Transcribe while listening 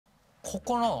こ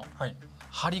この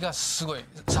張りがすごい、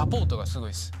サポートがすごい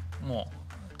です。も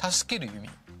う助ける弓。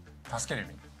助ける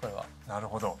弓。これは。なる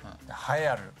ほど。栄え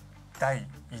ある第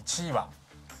1位は。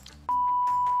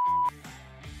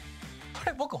こ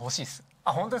れ僕欲しいです。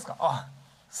あ、本当ですか。あ、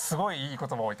すごいいい言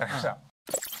葉をいただきました。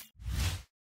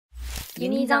ユ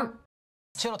ニゾン。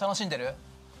チェロ楽しんでる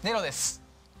ネロです。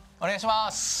お願いし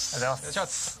ます。ありがとうございま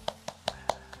す。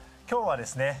今日はで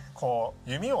すね、こ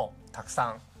う弓をたく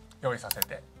さん用意させ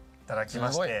ていただき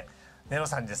まして、ネロ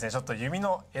さんにですね、ちょっと弓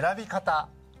の選び方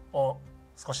を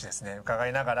少しですね伺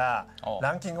いながら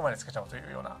ランキングまでつけちゃおうとい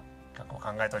うような企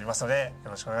画を考えておりますので、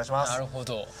よろしくお願いします。なるほ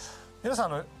ど。ネロさ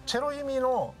ん、チェロ弓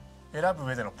の選ぶ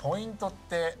上でのポイントっ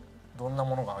てどんな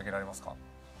ものが挙げられますか？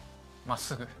まっ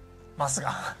すぐ。まっすぐ。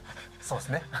そうです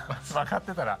ね。曲がっ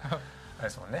てたらあれで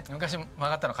すもんね。昔曲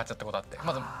がったの買っちゃったことあって、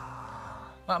ま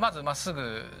ずまっす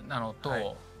ぐなの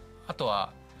と、あと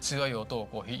は強い音を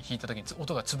こう弾いた時に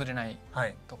音が潰れない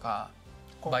とか、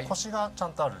腰がちゃ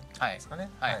んとあるんですかね。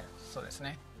はい、そうです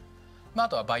ね。あ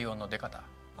とは倍音の出方。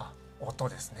音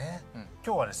ですね。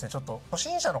今日はですね、ちょっと初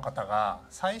心者の方が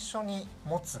最初に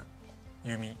持つ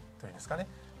弓というんですかね。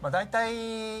だいた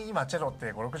い今チェロっ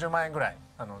て5、60万円ぐらい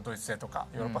ドイツ製とか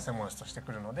ヨーロッパ製ものとして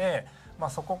くるので、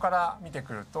そこから見て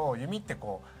くると弓って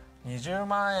こう20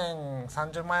万円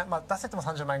30万円、出せても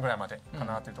30万円ぐらいまでか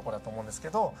なというところだと思うんですけ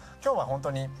ど、今日は本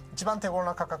当に一番手頃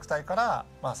な価格帯から、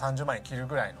30万円切る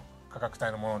ぐらいの価格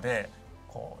帯のもので、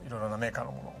こういろいろなメーカー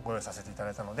のものをご用意させていた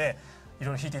だいたので、い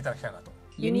ろいろ弾いていただきたいなと。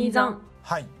ユニゾン。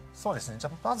はい、そうですね。じゃ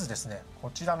あまずですね、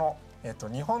こちらの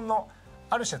日本の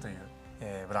アルシェという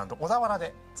ブランド、小田原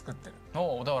で作ってる、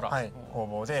小田原、工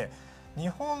房で日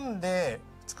本で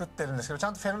作ってるんですけど、ちゃ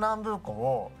んとフェルナンブーコ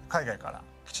を海外から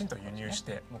きちんと輸入し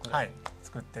て、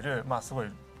作ってる、すごい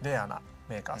レアな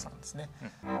メーカーさんですね。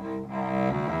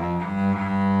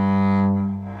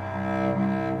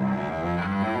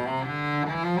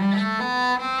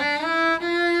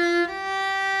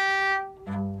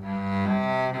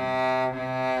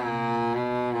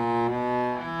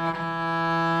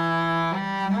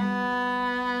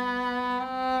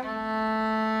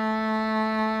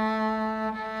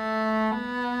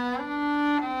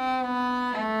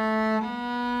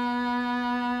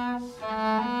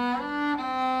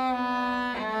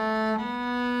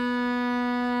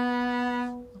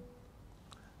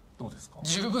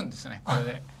十分ですね。これ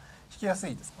で弾きやす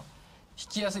いですか？弾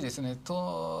きやすいですね。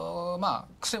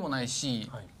癖もない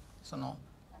し、その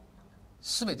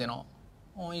全ての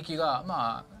音域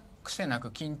が癖な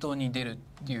く均等に出る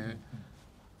っていう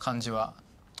感じは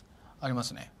ありま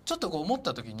すね。ちょっとこう持っ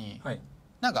た時に、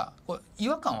なんかこう違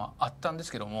和感はあったんで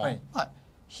すけども、弾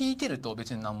いてると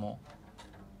別に何も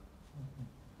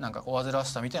なんかこう煩わ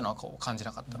しさみたいなのはこう感じ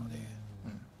なかったので。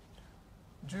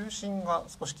重心が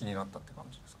少し気になったって感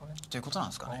じですかね。ということなん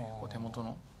ですかね。こう手元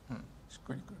の、しっ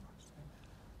くりくる感じで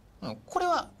すね。これ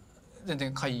は全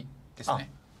然買いです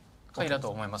ね。買いだと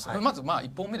思います。まず1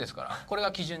本目ですから、これ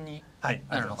が基準に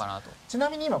なるのかなと。ちな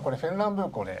みに今これフェルナンブー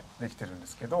コでできてるんで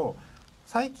すけど、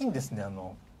最近ですね、フ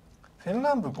ェル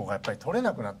ナンブーコがやっぱり取れ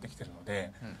なくなってきてるの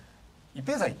で、イ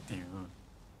ペ材っていう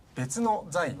別の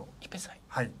材を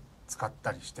使っ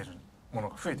たりしてるもの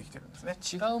が増えてきてるんですね。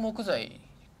違う木材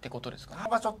ってことですかね。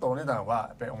ちょっとお値段は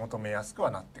やっぱりお求めやすく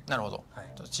はなってくる。なるほど。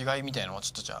違いみたいなのはち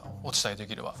ょっとじゃあお伝えで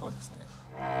きれば。そうですね。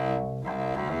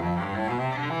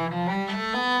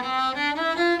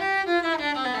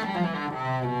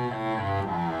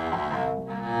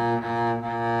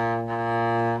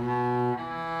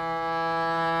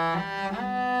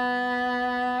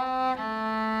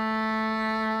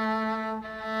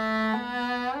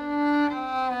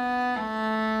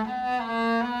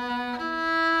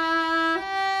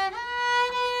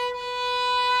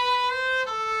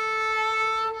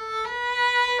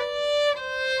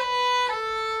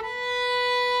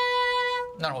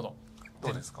なるほど。ど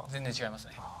うですか？全然違います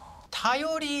ね。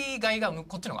頼りがいが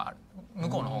こっちのがある、向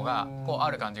こうの方がこう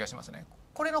ある感じがしますね。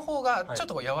これの方がちょっ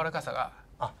とこう柔らかさが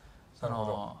あ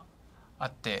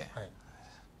って、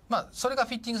それが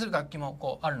フィッティングする楽器も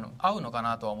こう合うのか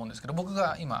なとは思うんですけど、僕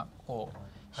が今こ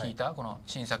う弾いたこの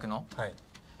新作の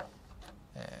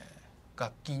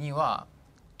楽器には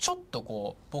ちょっと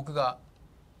こう僕が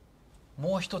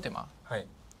もう一手間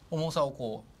重さを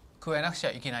こう加えなくち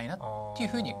ゃいけないなっていう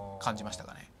ふうに感じました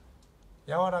かね。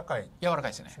柔らかいで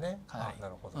すね。かなり。な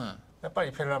るほど。やっぱ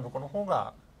りフェルナンブーコの方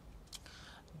が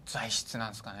材質なん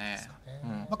ですかね。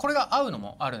これが合うの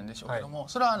もあるんでしょうけども、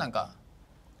それはなんか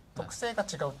特性が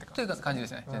違うって感じで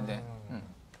すね。全然。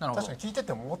確かに聞いて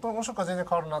ても音色が全然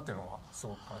変わるなっていうのはす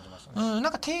ごく感じましたね。な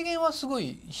んか低減はすご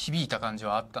い響いた感じ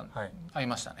はあり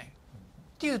ましたね。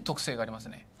っていう特性があります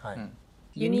ね。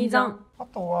ユニゾン。あ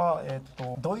とは、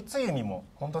ドイツ弓も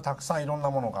本当たくさんいろん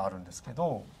なものがあるんですけ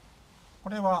ど、こ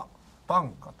れはバ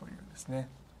ンカというですね。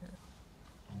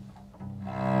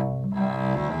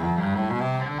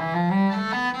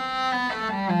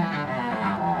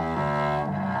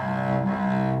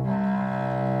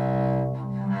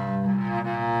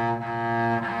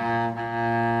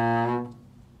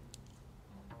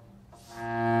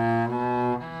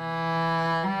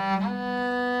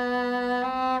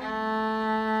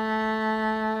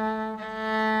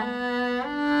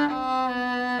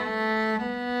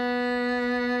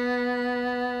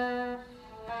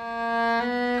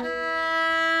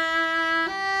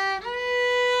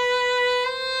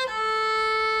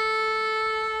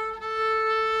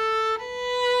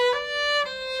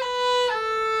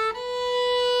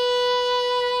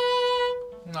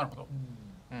なるほど。い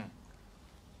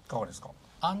かがですか？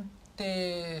安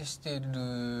定して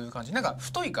る感じ。なんか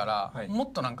太いから、も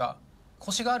っとなんか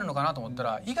コシがあるのかなと思った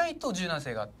ら、意外と柔軟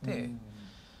性があって、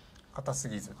硬す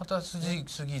ぎず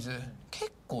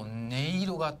結構音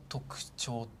色が特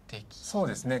徴的。そう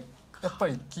ですね。やっぱ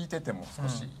り聞いてても少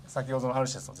し、先ほどのアル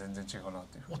シェスと全然違うなっ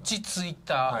ていう。落ち着い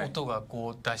た音が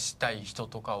こう出したい人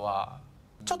とかは、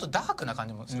ちょっとダークな感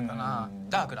じもするかな。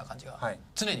ダークな感じが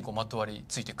常にこうまとわり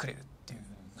ついてくれるっていう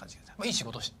感じが、いい仕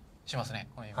事しますね、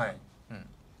この弓。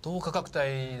同価格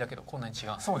帯だけどこんなに違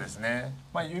う。そうですね。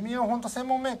弓は本当専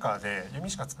門メーカーで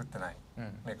弓しか作ってない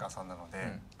メーカーさんなの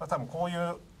で、多分こうい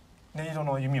う音色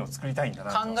の弓を作りたいんだ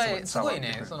なとすごい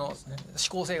ね、その思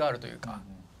考性があるというか、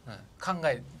考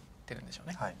えてるんでしょう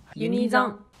ね。ユニゾ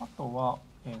ン。あとは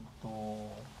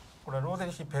これはローゼ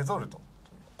リヒ・ペゾルト。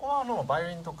ここはバイオ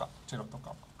リンとかチェロと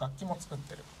か楽器も作っ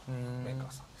てるメーカ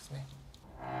ーさんですね。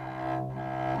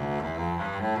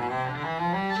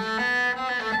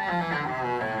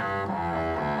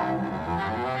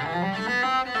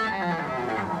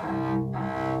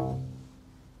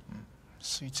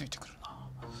吸い付いてくるな。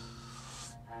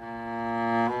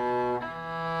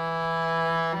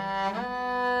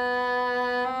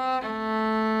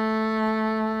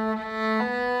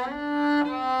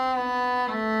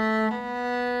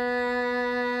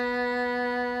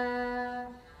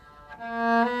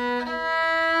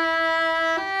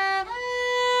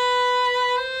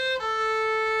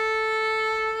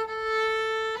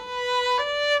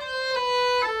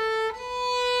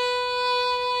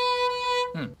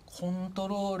コント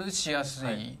ロールしやす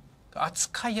い、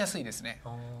扱いやすいですね。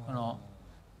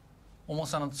重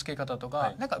さの付け方と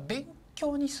か、なんか勉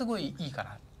強にすごいいいか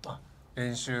なと。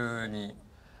練習に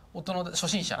音の初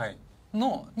心者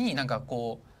になんか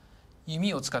こう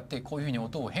弓を使ってこういうふうに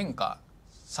音を変化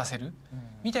させる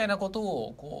みたいなこと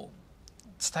をこう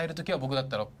伝えるときは、僕だっ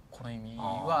たらこの弓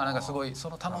はなんかすごいそ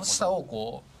の楽しさを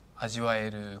こう味わえ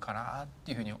るかなっ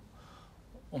ていうふうに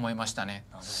思いましたね。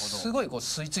すごいこう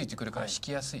吸い付いてくるから弾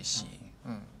きやすいし、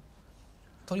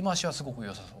取り回しはすごく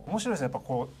良さそう。面白いですね。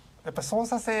やっぱ操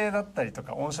作性だったりと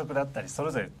か音色だったり、そ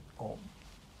れぞれこう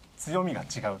強みが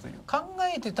違うという考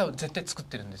えて多分絶対作っ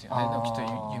てるんですよね、きっと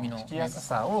弓の弾きやす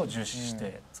さを重視し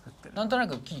て作ってる。なんとな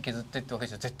く木削ってってわけ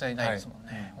じゃ絶対ないですもん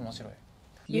ね。面白い。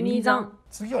ユニゾン。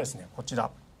次はですね、こちら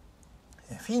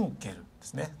フィンケルで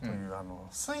すね、という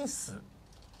スイス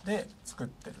で作っ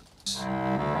てる。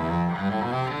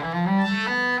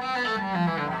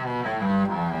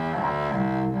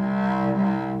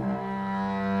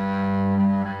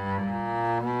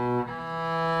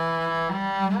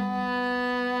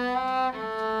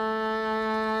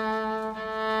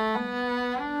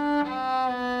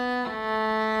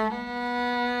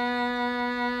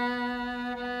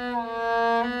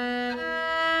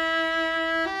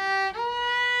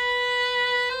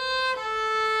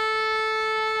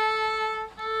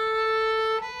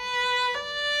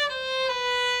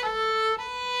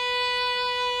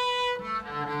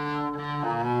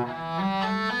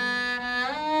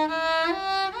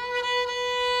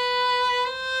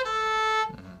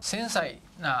繊細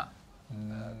な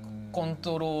コン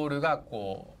トロールが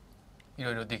こうい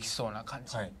ろいろできそうな感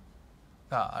じ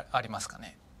がありますか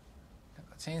ね。なん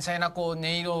か繊細なこう音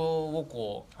色を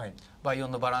こう、バイオ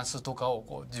ンのバランスとかを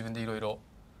こう自分でいろいろ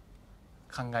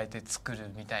考えて作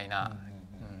るみたいな、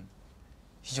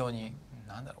非常に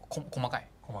なんだろう、細かい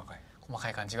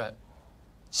感じが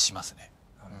しますね。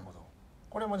なるほど。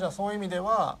これもじゃあそういう意味で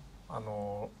は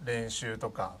練習と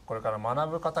かこれから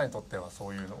学ぶ方にとってはそ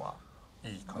ういうのは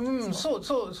いい感じですか？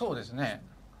そうですね。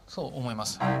そう思いま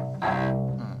す。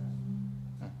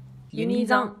ユニ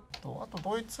ゾン。あと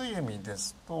ドイツ弓で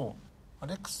すとア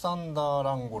レクサンダー・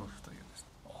ランゴルフというです、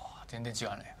全然違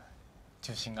うね。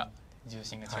重心が違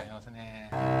います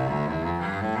ね。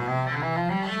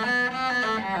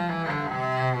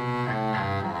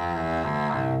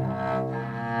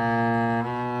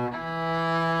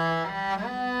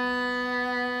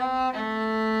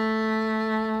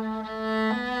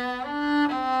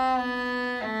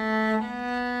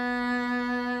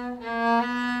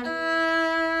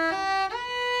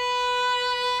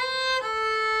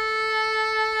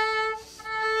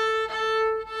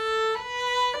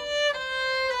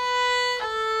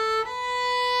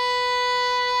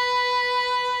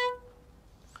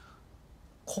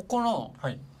ここのは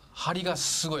い張りが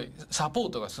すごい、サポー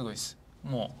トがすごいです。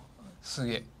もうす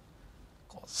げえ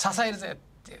こう支えるぜっ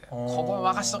て、ここを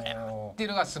任しとけっていう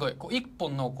のがすごい、こう一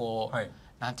本のこう、はい、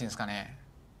なんていうんですかね、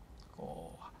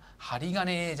こう針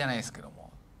金じゃないですけど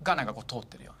もがなんかこう通っ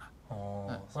てるよう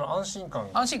な、その安心感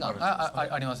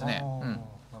ありますね。な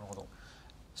るほど。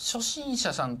初心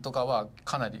者さんとかは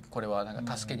かなりこれはなん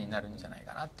か助けになるんじゃない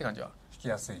かなって感じは。弾き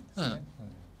やすいですね。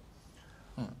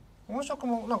音色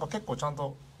もなんか結構ちゃん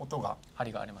と音が張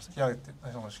りがありますね。引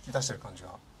き出してる感じが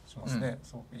しますね。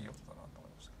すごくいい音だなと思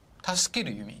いました。助け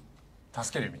る弓。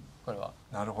助ける弓。これは。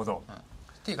なるほど。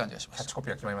っていう感じがします。キャッチコピー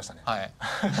が決まりましたね。はい。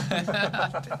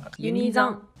ユニゾ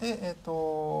ン。でち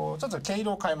ょっと毛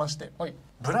色を変えまして、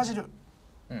ブラジル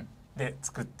で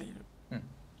作っている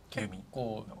弓。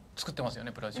こう作ってますよ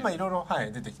ね、ブラジル。今いろいろ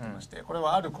出てきてまして、これ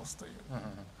はアルコスという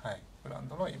ブラン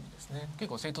ドの弓ですね。結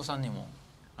構生徒さんにも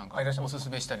なんかおすす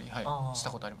めしたりした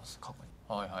ことあります、過去に。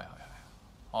はいはいはい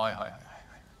はいはいはいはい。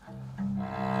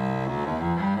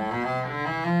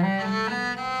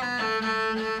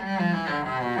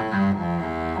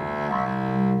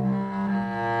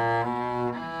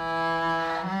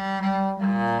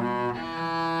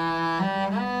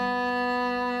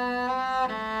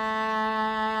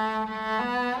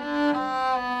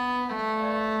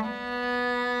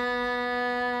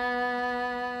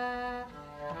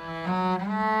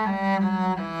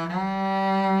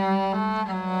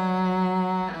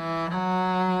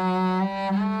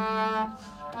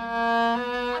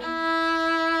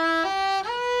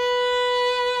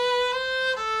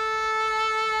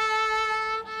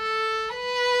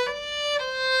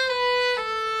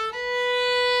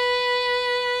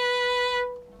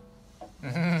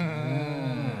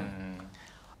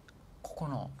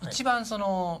一番そ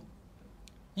の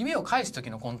弓を返す時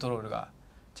のコントロールが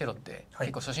チェロって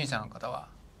結構初心者の方は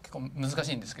結構難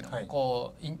しいんですけども、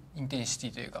こうインテンシテ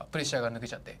ィというかプレッシャーが抜け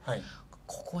ちゃって、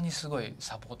ここにすごい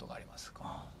サポートがあります。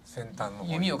先端の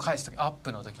弓を返す時アッ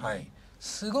プの時に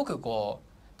すごくこう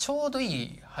ちょうどい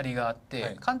い張りがあっ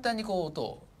て、簡単にこう音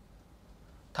を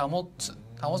保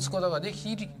つことがで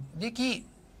き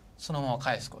そのまま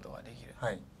返すことができる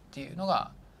っていうの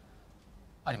が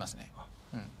ありますね。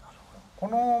こ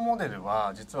のモデル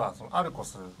は実はそのアルコ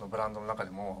スのブランドの中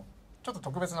でもちょっと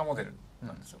特別なモデル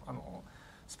なんですよ。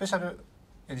スペシャル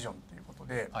エディションということ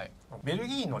で、ベル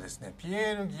ギーのですねピ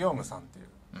エール・ギヨームさんという、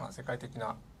世界的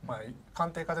な、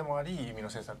鑑定家でもあり弓の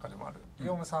制作家でもあるギ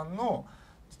ヨームさんの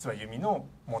実は弓の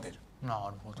モデルな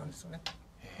んですよね。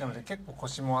なので結構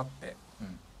腰もあって、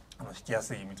弾きや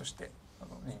すい弓として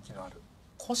人気のある。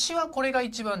腰はこれが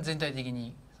一番全体的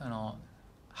に張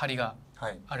りが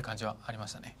ある感じはありま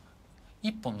したね。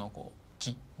一本のこう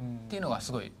木っていうのが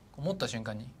すごい持った瞬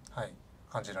間に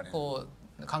感じられる、こ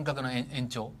う感覚の延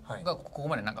長がここ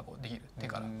までなんかこうできるってい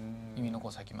うから弓のこ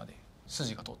う先まで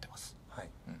筋が通ってます。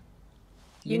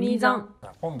ユニゾン。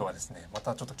今度はですねま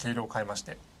たちょっと毛色を変えまし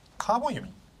てカーボン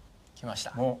弓来まし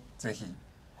た。もうぜひ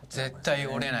絶対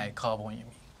折れないカーボン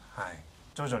弓。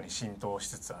徐々に浸透し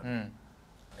つつある。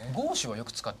ゴーシュはよ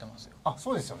く使ってますよ。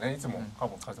そうですよね。いつもカー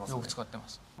ボン使ってますね。よく使ってま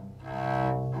す。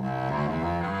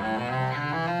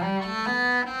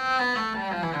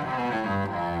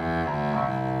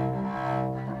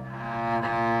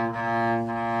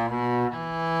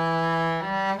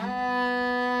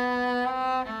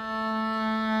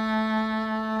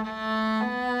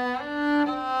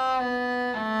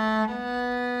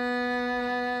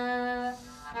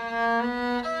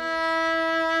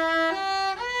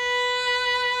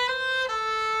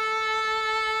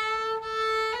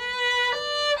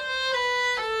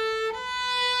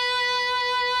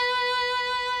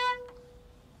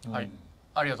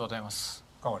ありがとうございます。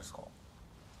いかがですか。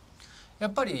や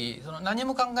っぱりその何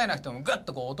も考えなくてもガッ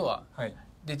とこう音は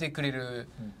出てくれる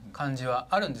感じは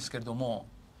あるんですけれども、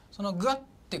そのガッ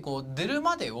てこう出る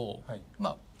までを、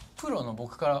プロの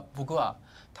僕は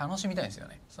楽しみたいんですよ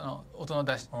ね。その音の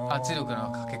圧力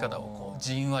のかけ方をこう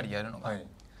じんわりやるのが、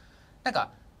なん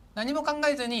か何も考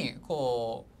えずに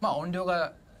こう、音量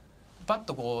がバッ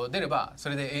とこう出ればそ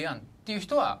れでええやんっていう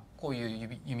人はこうい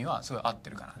う弓はすごい合っ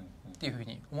てるかなっていうふう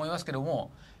に思いますけど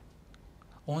も、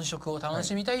音色を楽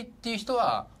しみたいっていう人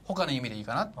は他の弓でいい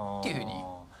かなっていうふうに。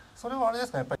それはあれで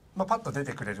すか、やっぱり、パッと出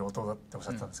てくれる音だっておっしゃ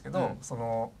ってたんですけど、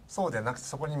そうではなくて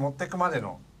そこに持っていくまで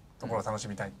のところを楽し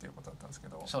みたいっていうことだったんですけ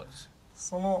ど、そうです。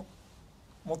その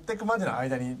持っていくまでの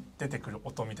間に出てくる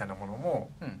音みたいなものも、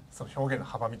その表現の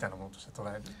幅みたいなものとして捉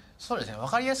える。そうですね。分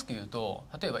かりやすく言うと、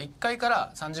例えば1階か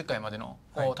ら30階までの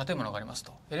こう建物があります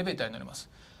と、エレベーターに乗ります。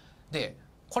で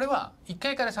これは1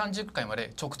階から30階ま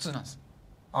で直通なんです。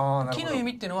木の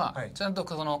弓っていうのはちゃんと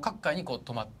その各階にこう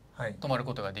止まっ止まる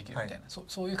ことができるみたいな、そ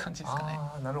ういう感じですかね。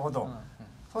ああ、なるほど。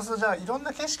そうするとじゃあいろん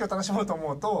な景色を楽しもうと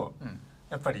思うと、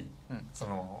やっぱりそう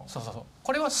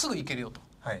これはすぐ行けるよと、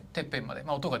てっぺんまで、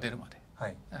音が出るまで、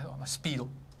スピード、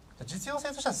実用性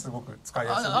としてはすごく使い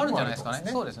やすいあるんじゃないですかね。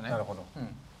そうですね。なるほど。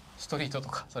ストリートと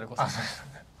かそれこそ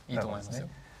いいと思いますよ。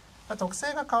特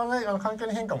性が変わらない、環境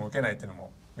に変化も受けないっていうの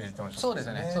もメリットの一つですね。そうで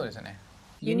すね。そうですね。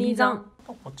ユニゾン。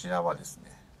こちらはです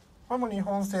ね、これも日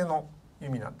本製の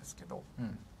弓なんですけど、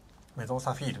メゾ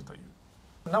サフィールとい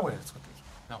う名古屋で作ってる。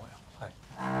名古屋。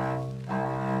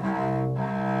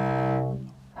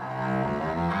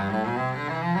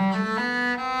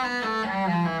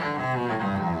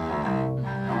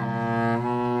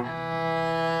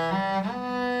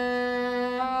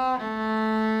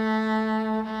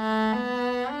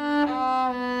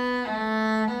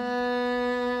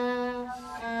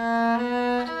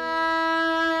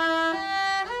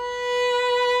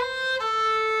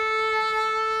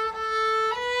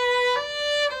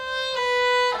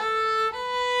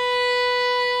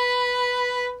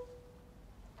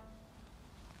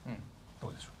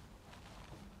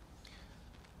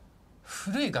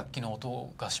古い楽器の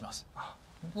音がします。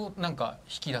をなんか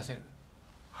引き出せる。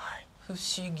不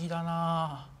思議だ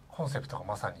な。コンセプトが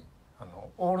まさに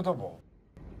オールドボ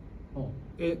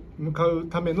ーへ向かう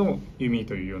ための弓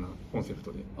というようなコンセプ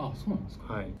トで、そうなんですか。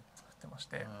作ってまし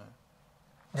て、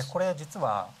でこれ実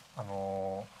は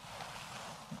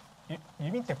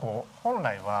弓って本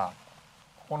来は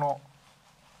ここの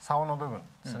竿の部分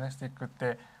ですよね、スティックっ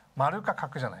て丸か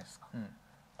角じゃないですか。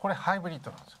これハイブリッ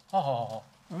ドなんですよ。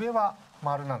上は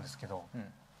丸なんですけど、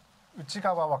内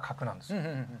側は角なんですよ。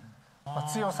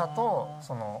強さと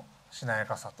そのしなや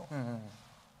かさと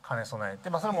兼ね備えて、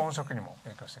それも音色にも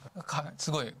影響してくる。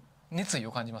すごい熱意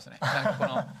を感じますね。なんかこ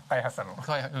の開発者の。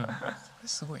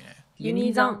すごいね。ユ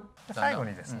ニゾン。最後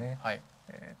にですね、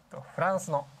フラン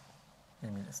スの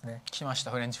弓ですね。来まし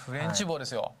た。フレンチ棒で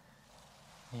すよ。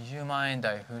20万円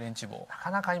台フレンチ棒。な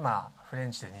かなか今フレ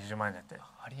ンチで20万円台って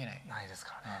ありえない。ないです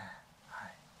からね。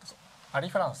アリ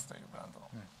フランスというブランドの。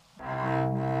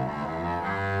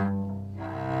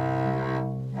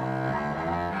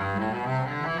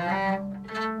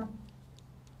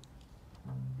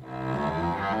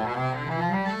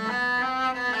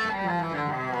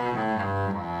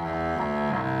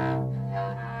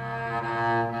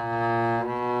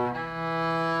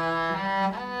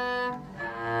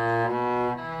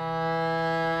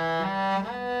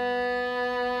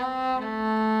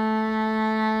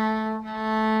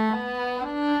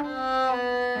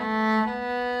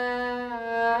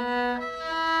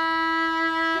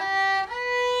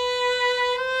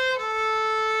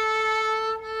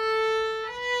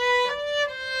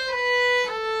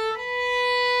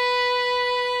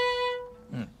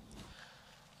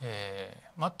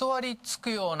まとわりつく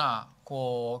ような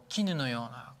絹のよ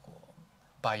うな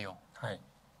倍音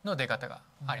の出方が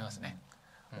ありますね。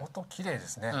音綺麗で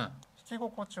すね。弾き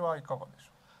心地はいかがでし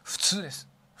ょう。普通です。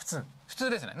普通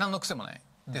ですね。何の癖もない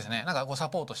ですね。なんかサ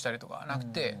ポートしたりとかなく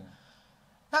て、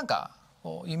なんか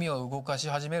弓を動かし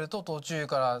始めると途中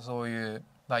からそういう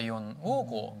倍音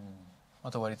を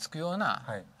まとわりつくような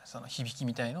その響き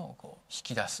みたいのを引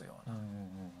き出すような、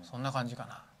そんな感じか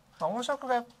な。音色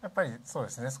がやっぱりそうで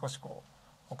すね。少し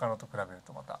他のと比べる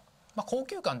とまた高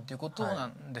級感っていうことな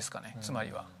んですかね。つま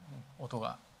りは音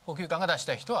が高級感が出し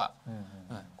たい人は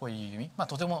こういう弓、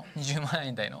とても20万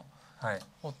円台の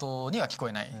音には聞こ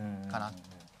えないかなっ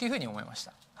ていうふうに思いまし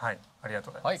た。はい、ありがと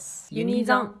うございます。ユニ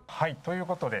ゾン。はい、という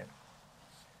ことで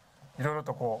いろいろ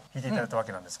と弾いていただいたわ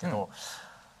けなんですけど、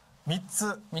3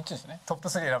つですね。トップ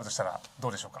3選ぶとしたらど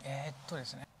うでしょうか。で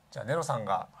すね。じゃあネロさん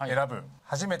が選ぶ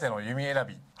初めての弓選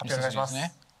び発表お願いします。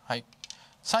はい。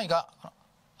3位が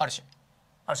アルシェ。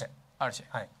アルシ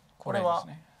ェ。これは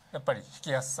やっぱり弾き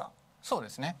やすさ。そうで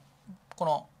すね。こ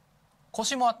の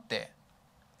腰もあって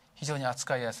非常に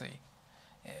扱いやすい、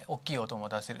大きい音も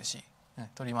出せるし、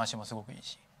取り回しもすごくいい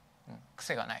し、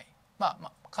癖がない。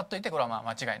買っといてこれは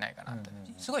間違いないかなと。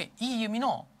すごいいい弓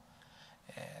の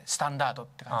スタンダードっ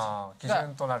て感じ。基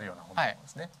準となるようなもので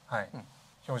すね。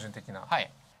標準的な。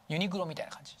ユニクロみたい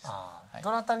な感じです。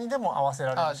どなたにでも合わせ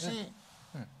られるし、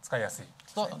使いやすい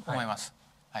と思います。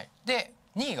で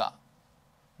2位が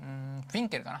フィン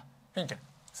ケルかな。フィンケル、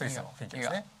スイスのフィンケルで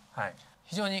すね。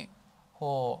非常に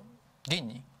弦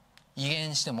に威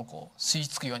厳しても吸い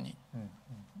付くように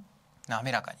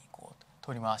滑らかに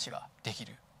取り回しができ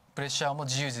る。プレッシャーも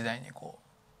自由自在に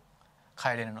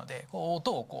変えれるので、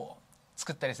音を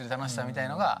作ったりする楽しさみたい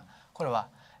のがこれは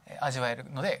味わえる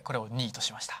ので、これを2位と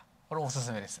しました。これおす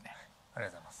すめですね。あり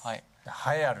がとうございま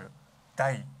す。栄えある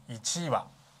第1位は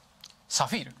サ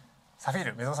フィール、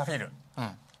メゾサフィール。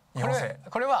日本製。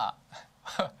これは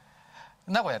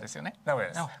名古屋ですよね。名古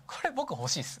屋です。これ僕欲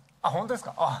しいです。あ、本当です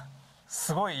か。あ、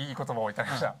すごいいい言葉をいただ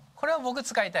きました。これは僕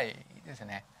使いたいです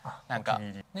ね。なんか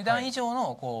値段以上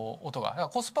のこう音が、だから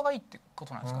コスパがいいってこ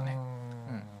となんですかね。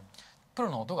プ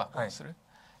ロの音がこうする、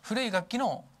古い楽器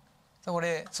の、こ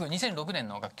れすごい2006年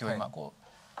の楽器を今こ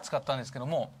う使ったんですけど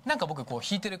も、なんか僕こう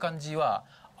弾いてる感じは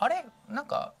あれなん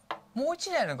かもう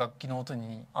一台の楽器の音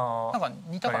になんか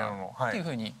似たかなっていう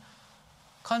風に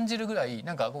感じるぐらい、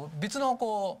なんかこう別の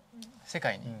こう世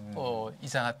界にこう誘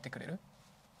ってくれる。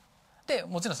で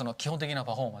もちろんその基本的な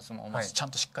パフォーマンスもちゃ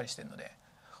んとしっかりしてるので、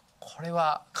これ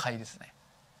は買いですね。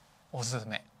おすす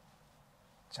め。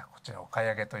じゃあこちらお買い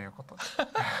上げということで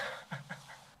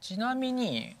ちなみ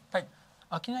に、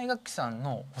商い楽器さん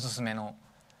のおすすめの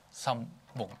3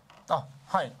本。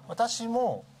はい、私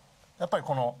もやっぱり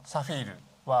このサフィール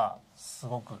はす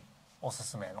ごくおす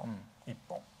すめの1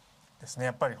本ですね。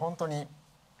やっぱり本当に、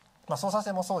操作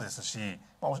性もそうですし、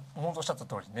本当おっしゃった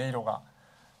通り音色が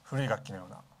古い楽器のよう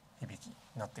な響きに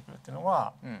なってくるっていうの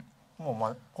は、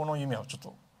もうこの夢はちょっ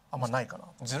とあんまないかな。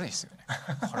ずるいですよね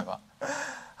これは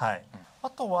はい、あ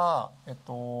とは、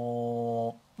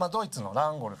ドイツのラ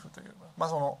ンゴルフという、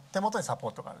その手元にサポ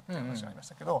ートがあるっていう話がありまし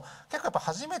たけど、結構やっぱ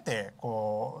初めて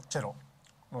こうチェロ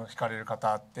の弾かれる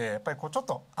方ってやっぱりこうちょっ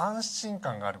と安心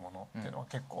感があるものっていうのは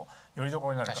結構よりどこ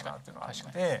ろになるかなっていうのがある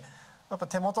ので、やっぱ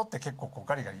手元って結構こう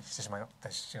ガリガリしてしまった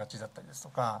りしがちだったりですと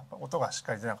か、音がしっ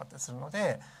かり出なかったりするの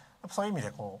で、そういう意味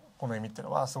でこの弓っていう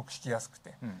のはすごく弾きやすく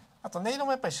て、あと音色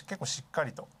もやっぱり結構しっか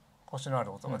りとコシのあ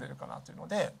る音が出るかなというの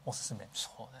でおすすめ。そ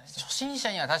うだね、初心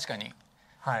者には確かに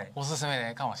おすす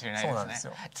めかもしれないですね。そうなんです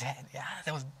よ。いや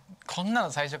でもこんな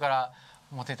の最初から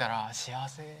持てたら幸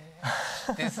せ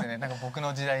ですねなんか僕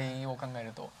の時代を考え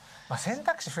ると選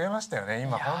択肢増えましたよね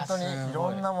今。本当にい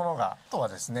ろんなものが。あとは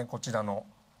ですね、こちらの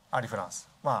アリフランス、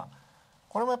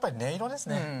これもやっぱり音色です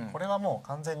ね、これはもう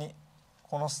完全に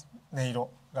この音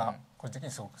色が個人的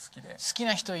にすごく好きで、好き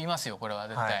な人いますよこれは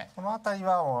絶対。この辺り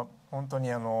はもう本当に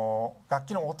楽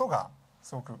器の音が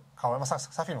すごく可愛い、サフ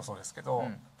ィーもそうですけど、や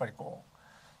っぱりこう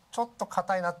ちょっと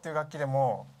硬いなっていう楽器で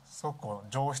もすごくこう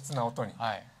上質な音に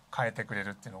変えてくれ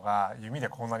るっていうのが、弓で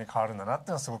こんなに変わるんだなっていう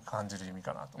のはすごく感じる弓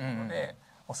かなと思うので、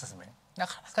おすすめ。な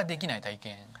かなかできない体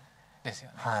験です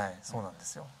よね。はい、そうなんで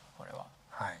すよ、これは。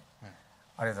はい、あり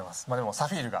がとうございます。でもサ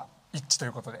フィールが一致とい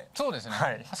うことで。そうですね、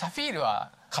サフィールは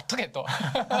買っとけと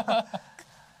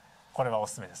これはお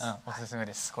すすめです。おすすめ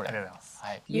です。これ。ありがとうご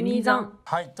ざいます。ユニゾン。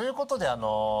はい、ということで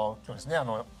今日ですね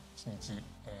一日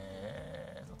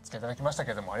お付き合いいただきましたけ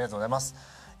れどもありがとうございます。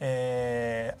商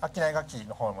い楽器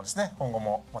の方もですね今後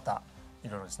もまたい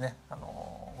ろいろですね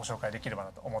ご紹介できればな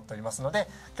と思っておりますので、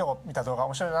今日見た動画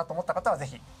面白いなと思った方はぜ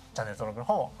ひチャンネル登録の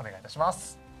方をお願いいたしま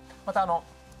す。また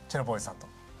チェロボーイズさんと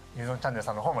ユニゾンチャンネル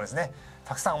さんの方もですね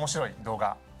たくさん面白い動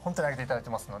画本当に上げていただいて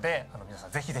ますので皆さ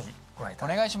んぜひぜひご覧いた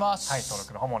だいて、お願いします。はい、登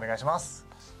録の方もお願いします。